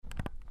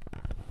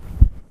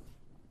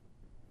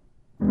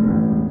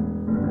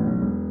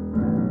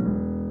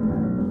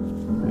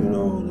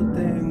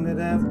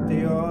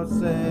FDR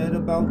said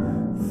about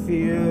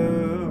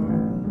fear.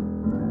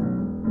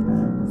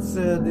 He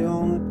said the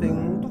only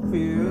thing to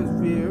fear is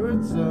fear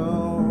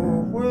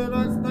itself. Well,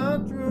 that's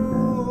not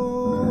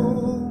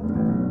true.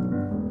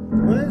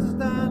 Well, it's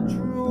not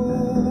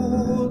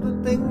true. The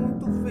thing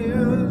to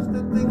fear is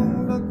the thing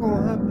that's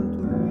gonna happen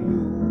to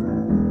you.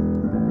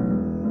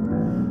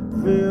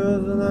 Fear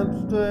is an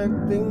abstract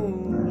thing.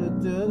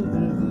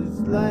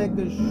 It's like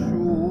a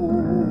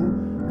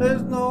shoe.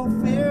 There's no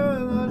fear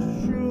in a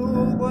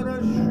shoe, but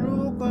a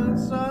shoe can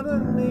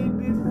suddenly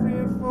be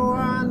fearful.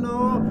 I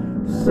know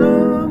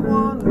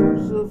someone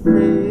who's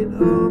afraid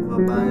of a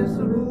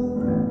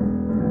bicycle.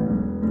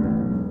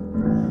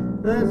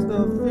 That's the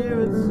fear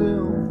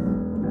itself.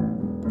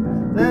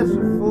 That's a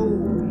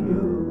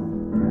phobia.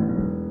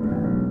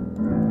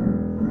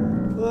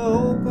 The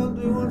whole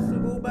country wants to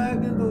go back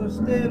into a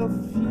state of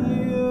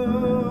fear.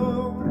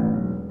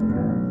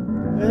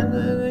 And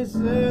then they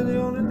say the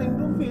only thing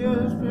to fear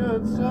is fear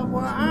itself.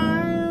 Well,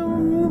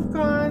 I'm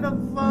kind of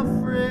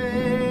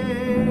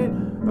afraid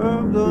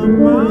of the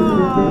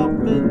mob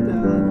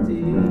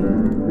mentality.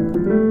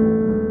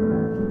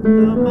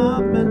 The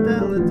mob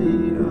mentality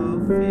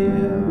of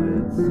fear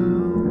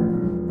itself.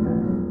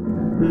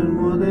 And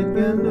what they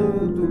can do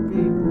to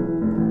people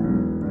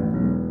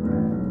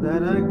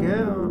that I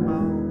care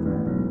about.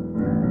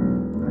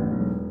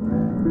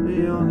 The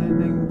only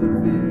thing to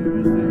fear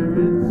is fear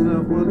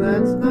itself. Well,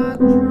 that's not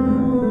true.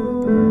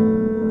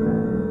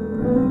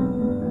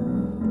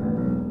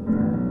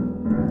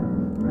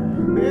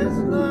 It's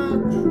not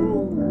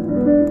true.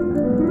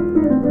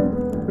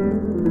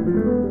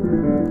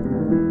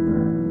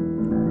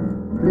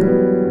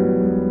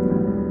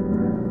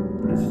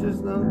 It's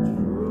just not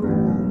true.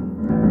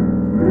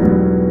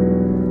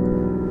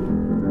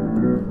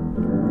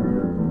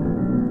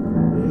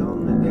 The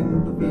only thing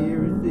to fear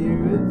is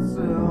fear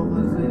itself,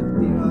 as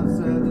FDR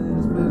said in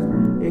his first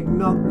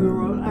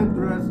inaugural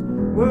address.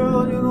 Well,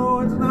 you know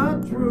it's not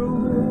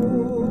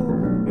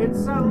true. It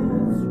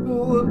sounds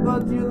good,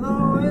 but you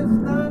know it's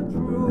not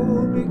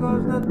true,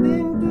 because the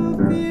thing to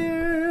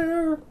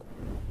fear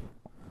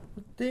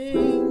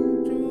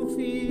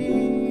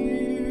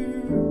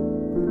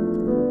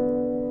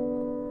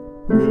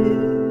is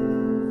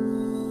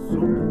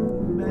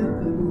something bad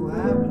that will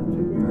happen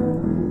to you.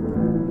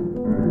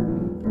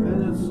 And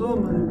there's so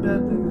many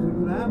bad things that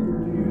will happen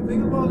to you.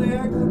 Think of all the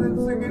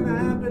accidents that can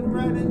happen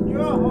right in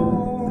your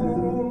home.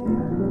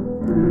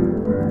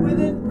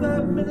 Within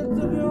 5 minutes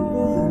of your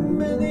home,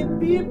 many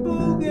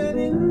people get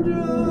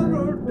injured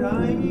or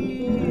die.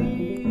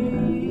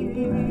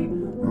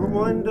 Or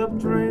wind up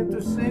trying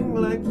to sing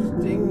like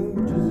Sting,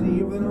 which is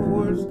even a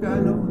worse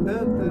kind of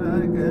death that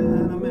I can